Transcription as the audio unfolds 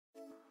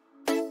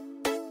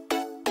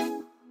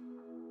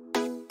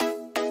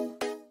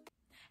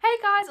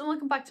Hi guys, and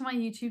welcome back to my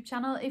YouTube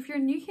channel. If you're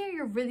new here,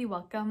 you're really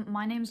welcome.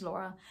 My name's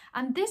Laura,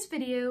 and this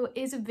video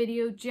is a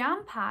video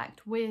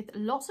jam-packed with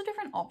lots of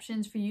different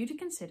options for you to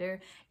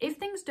consider if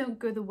things don't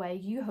go the way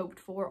you hoped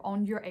for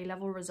on your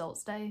A-level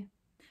results day.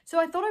 So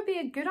I thought it'd be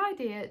a good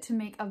idea to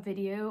make a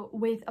video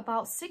with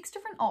about 6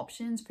 different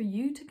options for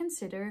you to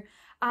consider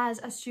as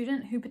a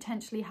student who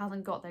potentially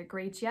hasn't got their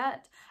grades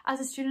yet, as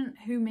a student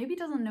who maybe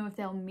doesn't know if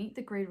they'll meet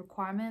the grade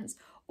requirements,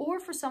 or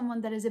for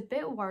someone that is a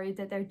bit worried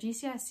that their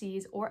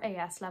GCSEs or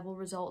AS level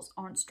results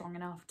aren't strong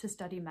enough to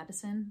study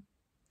medicine.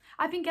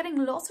 I've been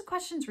getting lots of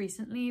questions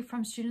recently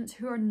from students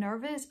who are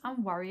nervous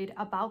and worried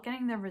about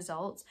getting their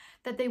results,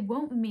 that they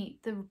won't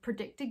meet the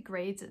predicted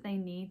grades that they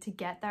need to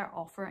get their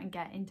offer and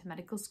get into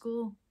medical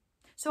school.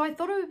 So I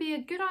thought it would be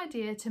a good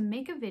idea to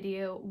make a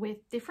video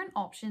with different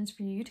options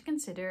for you to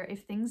consider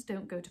if things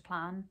don't go to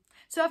plan.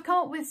 So I've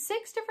come up with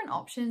 6 different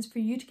options for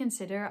you to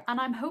consider, and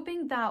I'm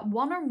hoping that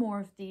one or more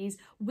of these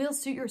will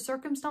suit your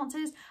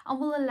circumstances and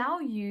will allow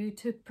you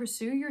to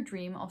pursue your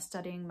dream of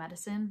studying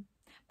medicine.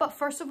 But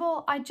first of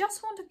all, I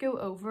just want to go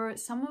over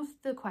some of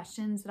the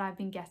questions that I've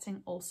been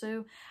getting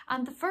also.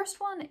 And the first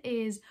one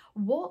is,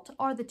 what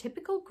are the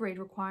typical grade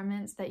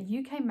requirements that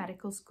UK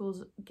medical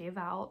schools give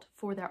out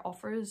for their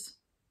offers?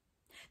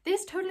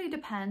 This totally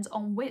depends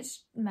on which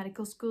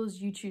medical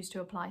schools you choose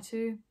to apply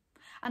to,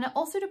 and it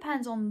also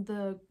depends on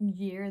the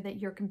year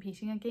that you're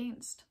competing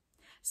against.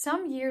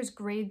 Some years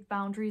grade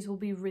boundaries will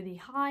be really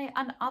high,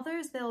 and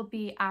others they'll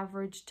be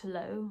average to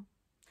low.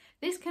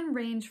 This can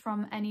range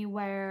from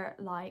anywhere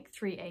like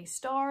 3A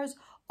stars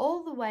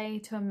all the way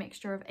to a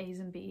mixture of A's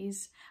and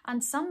B's,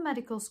 and some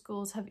medical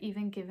schools have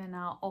even given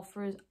out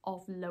offers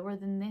of lower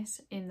than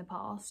this in the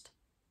past.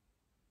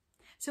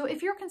 So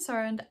if you're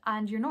concerned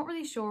and you're not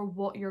really sure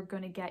what you're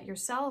going to get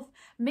yourself,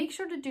 make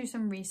sure to do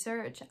some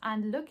research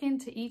and look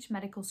into each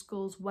medical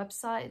school's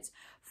websites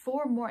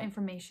for more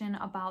information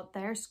about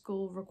their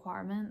school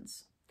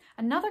requirements.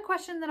 Another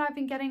question that I've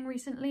been getting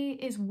recently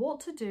is what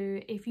to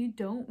do if you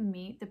don't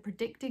meet the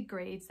predicted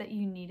grades that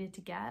you needed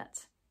to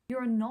get.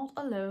 You're not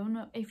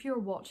alone if you're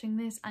watching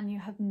this and you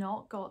have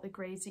not got the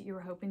grades that you were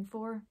hoping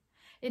for.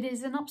 It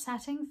is an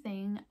upsetting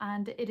thing,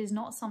 and it is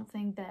not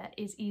something that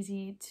is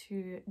easy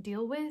to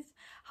deal with.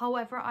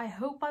 However, I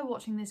hope by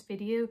watching this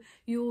video,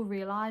 you will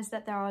realise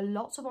that there are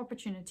lots of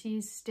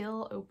opportunities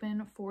still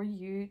open for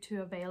you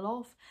to avail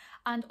of,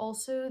 and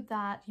also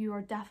that you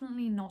are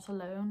definitely not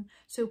alone.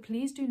 So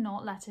please do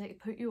not let it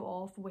put you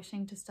off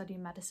wishing to study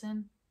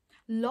medicine.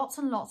 Lots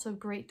and lots of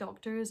great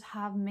doctors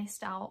have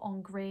missed out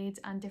on grades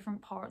and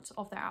different parts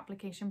of their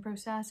application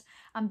process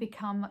and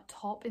become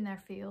top in their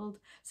field.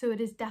 So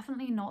it is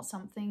definitely not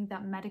something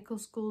that medical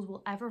schools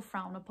will ever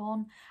frown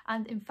upon.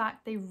 And in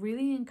fact, they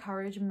really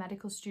encourage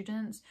medical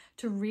students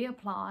to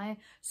reapply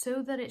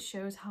so that it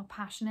shows how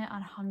passionate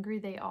and hungry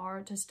they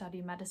are to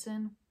study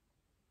medicine.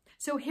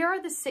 So here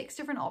are the 6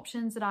 different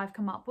options that I've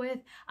come up with,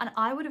 and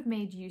I would have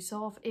made use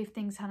of if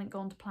things hadn't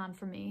gone to plan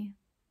for me.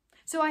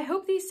 So I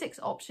hope these 6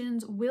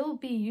 options will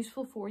be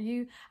useful for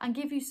you and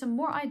give you some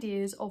more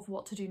ideas of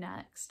what to do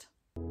next.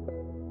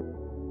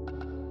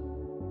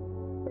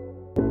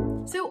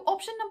 So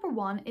option number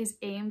 1 is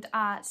aimed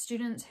at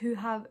students who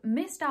have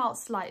missed out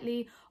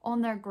slightly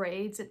on their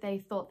grades that they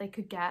thought they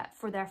could get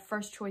for their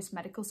first choice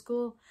medical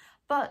school,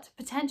 but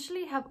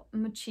potentially have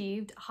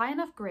achieved high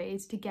enough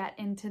grades to get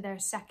into their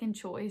second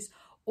choice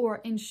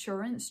or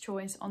insurance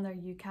choice on their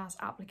UCAS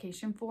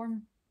application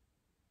form.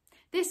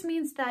 This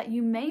means that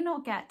you may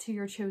not get to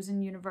your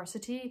chosen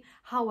university.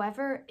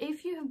 However,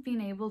 if you have been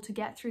able to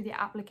get through the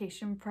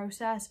application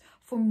process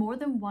for more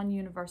than one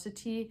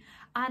university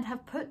and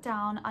have put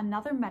down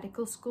another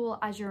medical school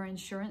as your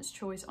insurance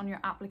choice on your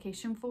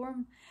application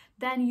form,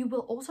 then you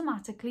will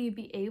automatically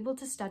be able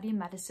to study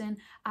medicine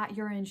at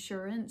your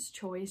insurance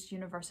choice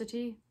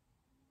university.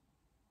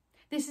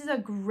 This is a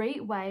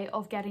great way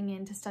of getting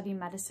in to study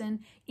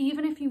medicine,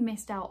 even if you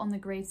missed out on the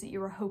grades that you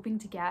were hoping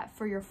to get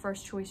for your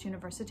first choice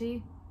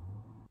university.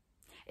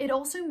 It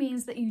also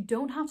means that you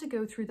don't have to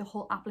go through the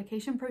whole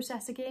application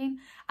process again,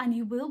 and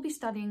you will be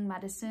studying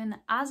medicine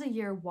as a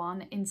year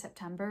 1 in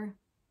September.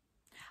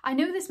 I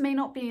know this may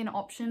not be an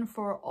option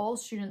for all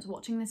students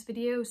watching this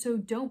video, so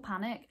don't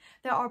panic.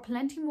 There are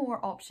plenty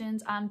more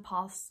options and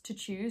paths to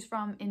choose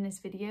from in this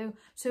video,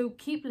 so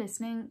keep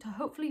listening to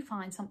hopefully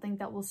find something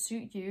that will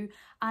suit you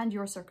and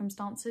your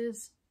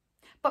circumstances.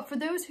 But for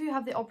those who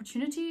have the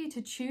opportunity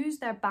to choose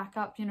their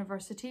backup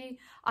university,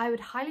 I would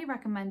highly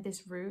recommend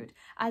this route,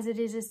 as it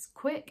is a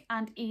quick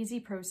and easy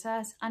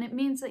process, and it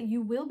means that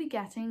you will be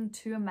getting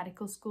to a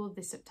medical school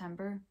this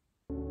September.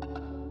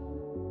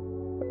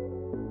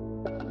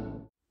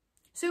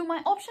 So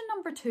my option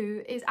number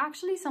 2 is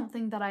actually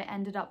something that I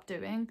ended up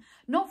doing,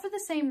 not for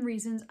the same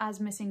reasons as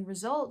missing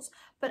results,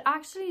 but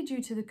actually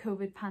due to the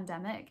COVID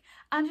pandemic,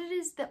 and it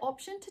is the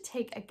option to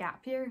take a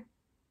gap year.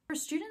 For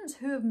students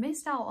who have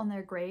missed out on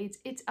their grades,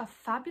 it's a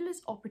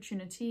fabulous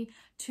opportunity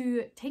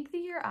to take the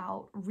year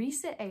out,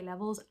 resit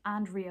A-levels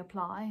and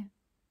reapply.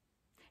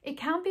 It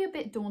can be a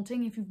bit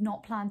daunting if you've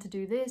not planned to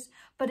do this,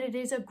 but it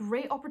is a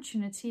great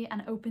opportunity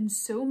and opens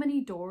so many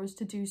doors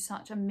to do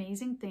such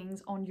amazing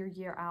things on your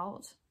year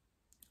out.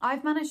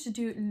 I've managed to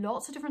do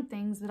lots of different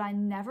things that I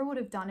never would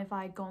have done if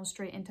I had gone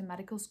straight into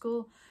medical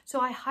school,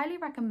 so I highly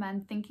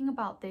recommend thinking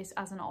about this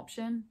as an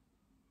option.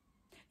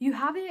 You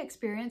have the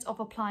experience of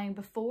applying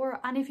before,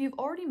 and if you've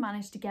already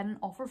managed to get an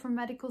offer from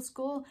medical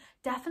school,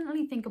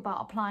 definitely think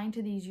about applying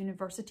to these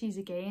universities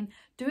again,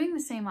 doing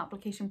the same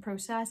application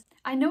process.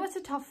 I know it's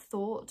a tough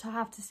thought to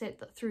have to sit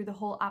through the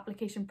whole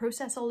application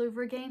process all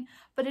over again,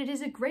 but it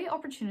is a great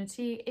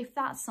opportunity if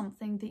that's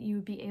something that you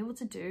would be able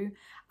to do,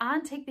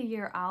 and take the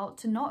year out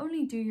to not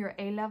only do your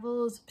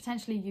A-levels,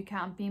 potentially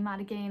UCAS and BMAT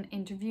again,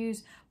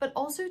 interviews, but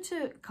also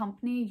to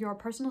accompany your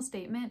personal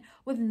statement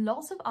with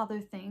lots of other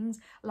things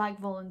like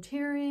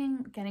volunteering,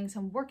 getting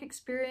some work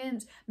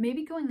experience,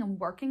 maybe going and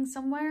working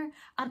somewhere,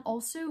 and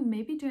also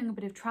maybe doing a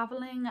bit of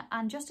traveling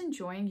and just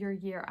enjoying your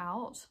year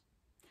out.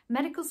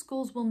 Medical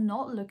schools will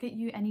not look at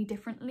you any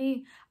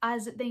differently,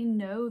 as they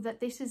know that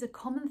this is a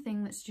common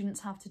thing that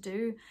students have to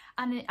do,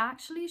 and it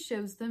actually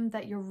shows them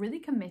that you're really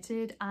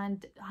committed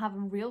and have a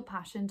real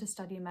passion to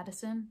study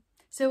medicine.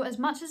 So as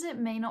much as it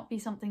may not be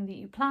something that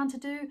you plan to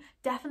do,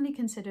 definitely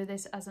consider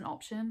this as an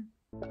option.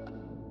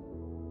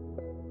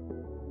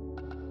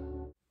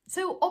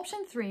 So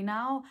option 3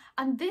 now,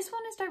 and this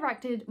one is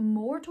directed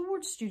more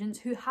towards students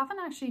who haven't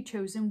actually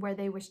chosen where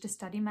they wish to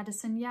study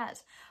medicine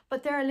yet,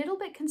 but they're a little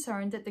bit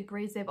concerned that the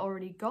grades they've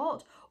already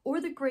got or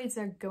the grades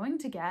they're going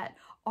to get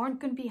aren't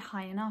going to be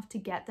high enough to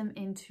get them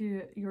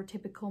into your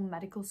typical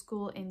medical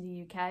school in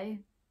the UK.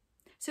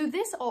 So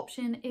this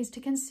option is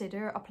to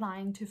consider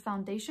applying to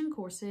foundation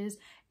courses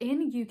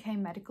in UK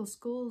medical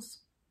schools.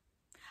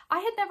 I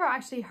had never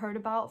actually heard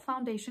about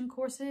foundation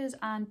courses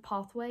and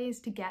pathways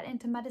to get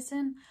into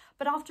medicine,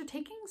 but after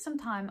taking some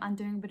time and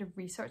doing a bit of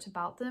research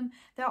about them,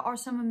 there are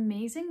some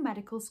amazing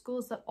medical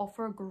schools that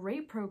offer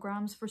great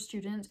programs for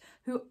students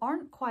who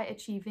aren't quite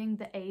achieving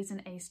the A's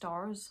and A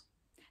stars.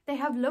 They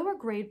have lower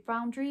grade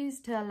boundaries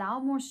to allow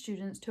more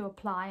students to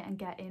apply and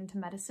get into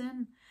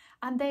medicine,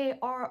 and they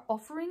are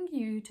offering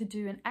you to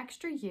do an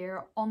extra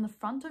year on the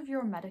front of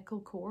your medical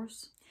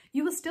course.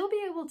 You will still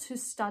be able to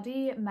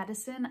study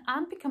medicine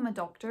and become a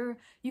doctor.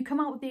 You come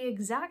out with the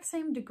exact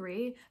same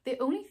degree. The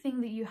only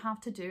thing that you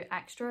have to do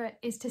extra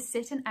is to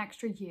sit an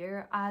extra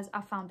year as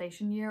a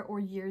foundation year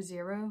or year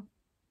 0.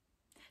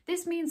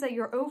 This means that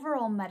your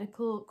overall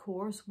medical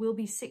course will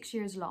be 6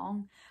 years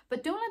long,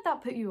 but don't let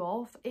that put you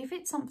off. If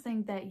it's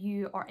something that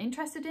you are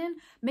interested in,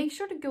 make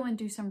sure to go and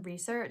do some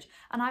research,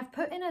 and I've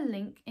put in a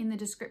link in the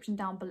description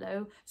down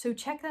below, so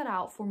check that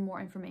out for more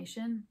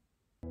information.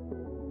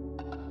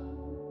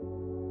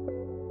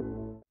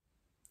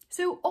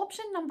 So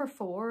option number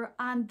 4,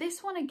 and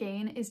this one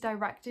again is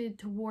directed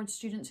towards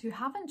students who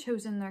haven't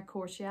chosen their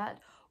course yet,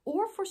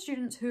 or for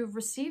students who have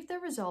received their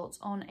results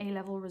on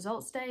A-level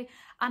results day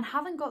and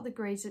haven't got the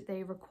grades that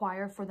they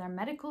require for their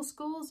medical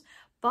schools,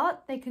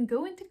 but they can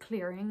go into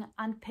clearing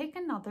and pick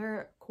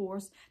another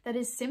course that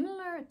is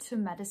similar to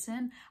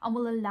medicine and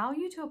will allow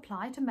you to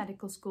apply to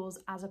medical schools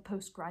as a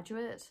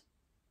postgraduate.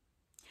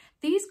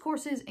 These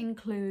courses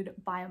include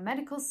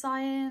biomedical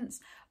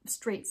science,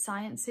 straight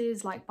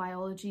sciences like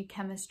biology,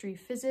 chemistry,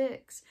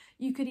 physics.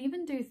 You could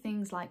even do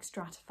things like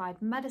stratified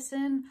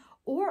medicine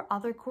or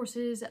other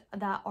courses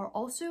that are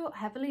also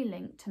heavily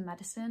linked to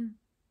medicine.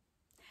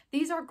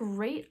 These are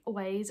great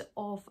ways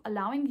of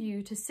allowing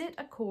you to sit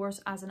a course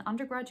as an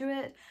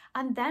undergraduate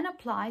and then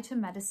apply to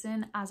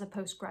medicine as a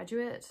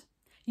postgraduate.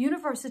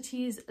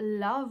 Universities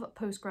love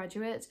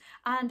postgraduates,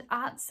 and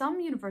at some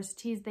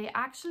universities they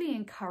actually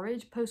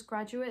encourage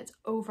postgraduates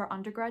over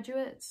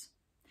undergraduates.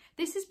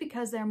 This is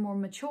because they're more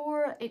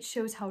mature, it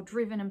shows how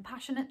driven and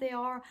passionate they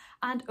are,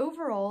 and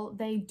overall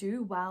they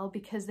do well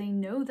because they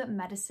know that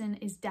medicine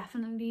is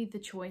definitely the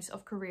choice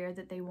of career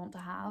that they want to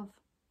have.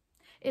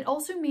 It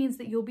also means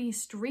that you'll be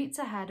streets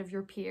ahead of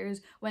your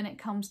peers when it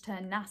comes to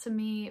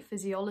anatomy,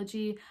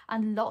 physiology,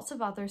 and lots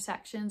of other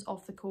sections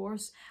of the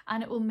course,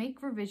 and it will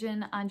make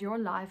revision and your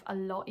life a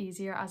lot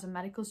easier as a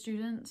medical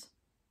student.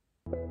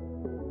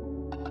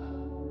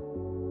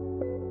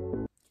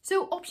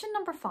 So option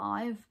number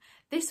 5,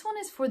 this one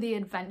is for the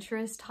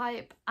adventurous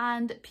type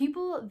and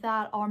people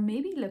that are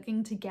maybe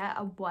looking to get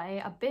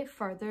away a bit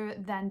further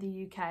than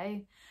the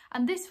UK.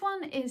 And this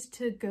one is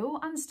to go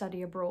and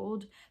study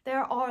abroad.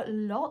 There are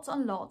lots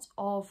and lots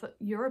of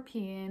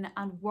European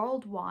and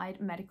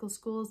worldwide medical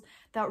schools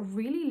that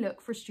really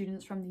look for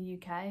students from the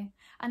UK.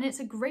 And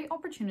it's a great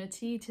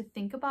opportunity to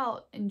think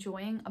about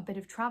enjoying a bit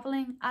of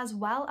traveling as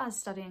well as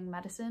studying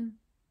medicine.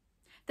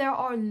 There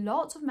are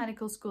lots of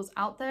medical schools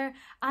out there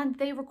and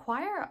they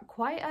require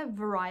quite a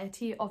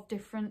variety of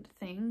different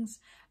things,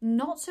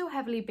 not so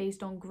heavily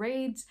based on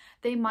grades.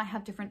 They might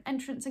have different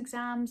entrance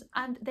exams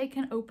and they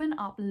can open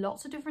up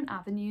lots of different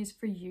avenues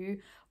for you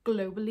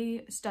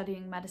globally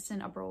studying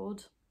medicine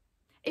abroad.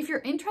 If you're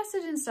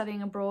interested in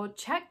studying abroad,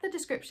 check the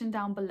description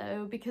down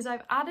below because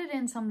I've added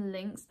in some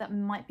links that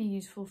might be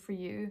useful for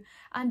you,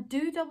 and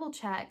do double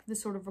check the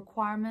sort of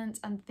requirements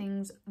and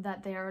things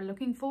that they are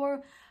looking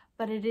for.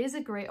 but it is a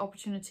great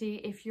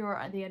opportunity if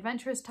you're the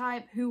adventurous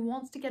type who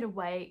wants to get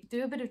away,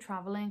 do a bit of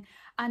traveling,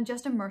 and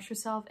just immerse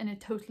yourself in a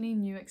totally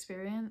new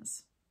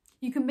experience.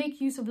 You can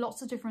make use of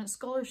lots of different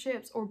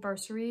scholarships or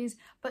bursaries,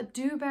 but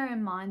do bear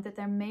in mind that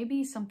there may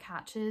be some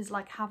catches,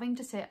 like having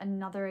to sit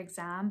another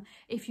exam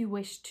if you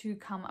wish to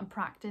come and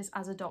practice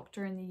as a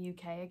doctor in the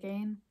UK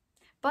again.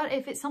 But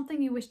if it's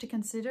something you wish to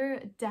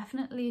consider,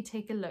 definitely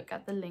take a look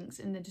at the links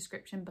in the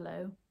description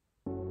below.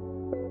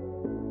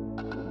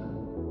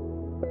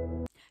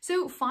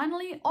 So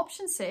finally,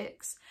 option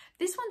 6.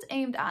 This one's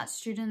aimed at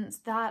students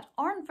that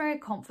aren't very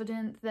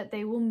confident that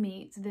they will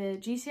meet the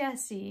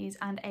GCSEs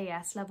and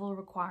AS level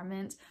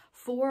requirements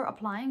for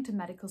applying to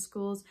medical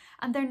schools,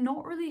 and they're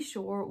not really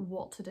sure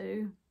what to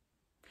do.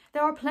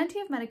 There are plenty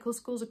of medical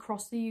schools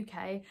across the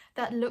UK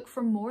that look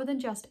for more than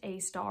just A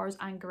stars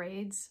and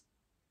grades.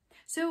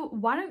 So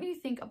why don't you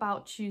think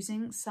about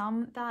choosing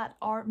some that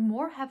are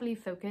more heavily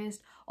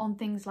focused on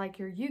things like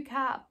your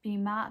UCAS,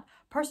 BMAT,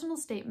 personal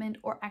statement,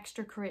 or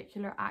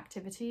extracurricular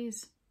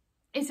activities?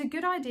 It's a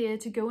good idea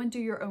to go and do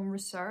your own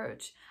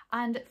research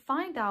and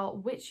find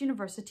out which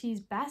universities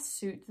best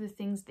suit the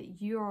things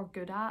that you are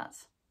good at.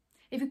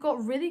 If you've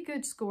got really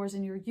good scores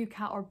in your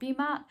UCAS or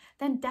BMAT,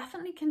 then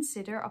definitely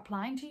consider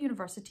applying to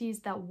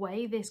universities that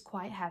weigh this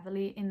quite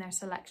heavily in their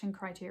selection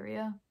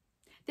criteria.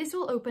 This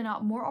will open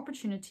up more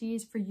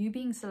opportunities for you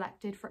being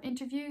selected for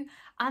interview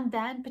and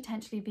then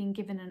potentially being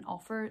given an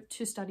offer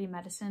to study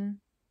medicine.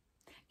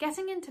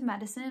 Getting into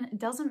medicine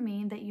doesn't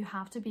mean that you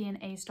have to be an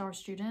A-star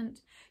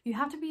student. You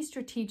have to be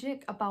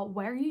strategic about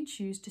where you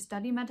choose to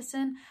study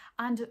medicine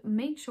and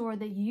make sure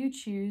that you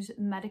choose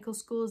medical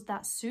schools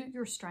that suit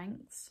your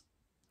strengths.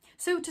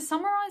 So to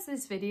summarize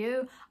this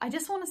video, I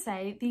just want to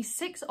say these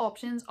 6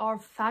 options are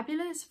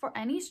fabulous for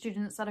any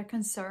students that are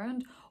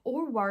concerned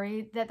or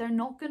worried that they're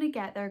not going to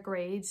get their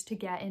grades to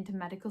get into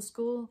medical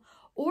school,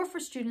 or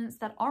for students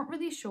that aren't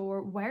really sure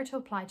where to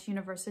apply to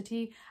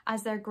university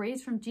as their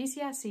grades from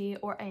GCSE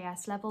or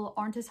AS level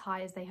aren't as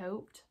high as they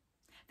hoped.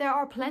 There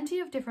are plenty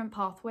of different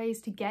pathways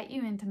to get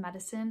you into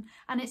medicine,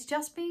 and it's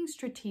just being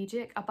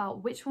strategic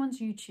about which ones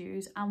you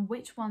choose and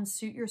which ones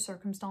suit your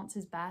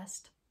circumstances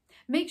best.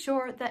 Make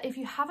sure that if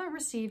you haven't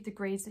received the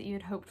grades that you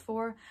had hoped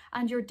for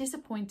and you're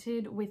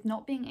disappointed with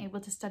not being able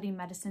to study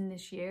medicine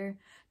this year,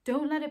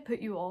 don't let it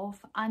put you off,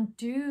 and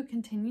do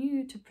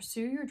continue to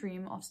pursue your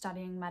dream of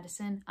studying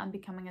medicine and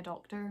becoming a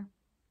doctor.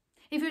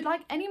 If you'd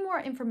like any more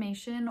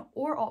information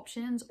or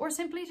options, or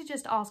simply to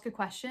just ask a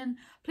question,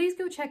 please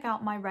go check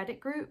out my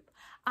Reddit group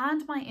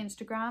and my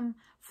Instagram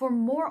for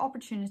more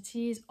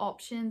opportunities,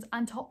 options,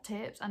 and top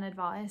tips and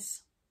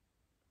advice.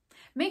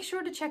 Make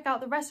sure to check out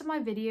the rest of my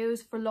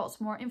videos for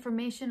lots more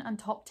information and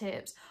top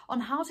tips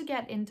on how to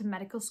get into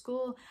medical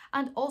school,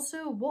 and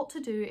also what to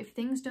do if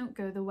things don't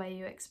go the way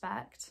you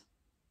expect.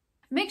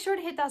 Make sure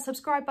to hit that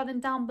subscribe button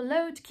down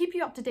below to keep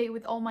you up to date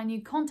with all my new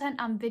content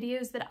and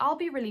videos that I'll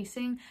be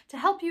releasing to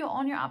help you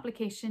on your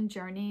application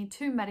journey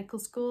to medical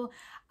school,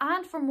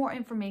 and for more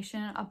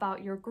information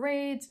about your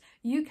grades,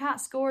 UCAS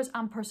scores,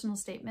 and personal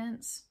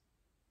statements.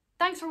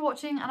 Thanks for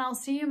watching, and I'll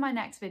see you in my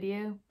next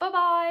video. Bye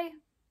bye!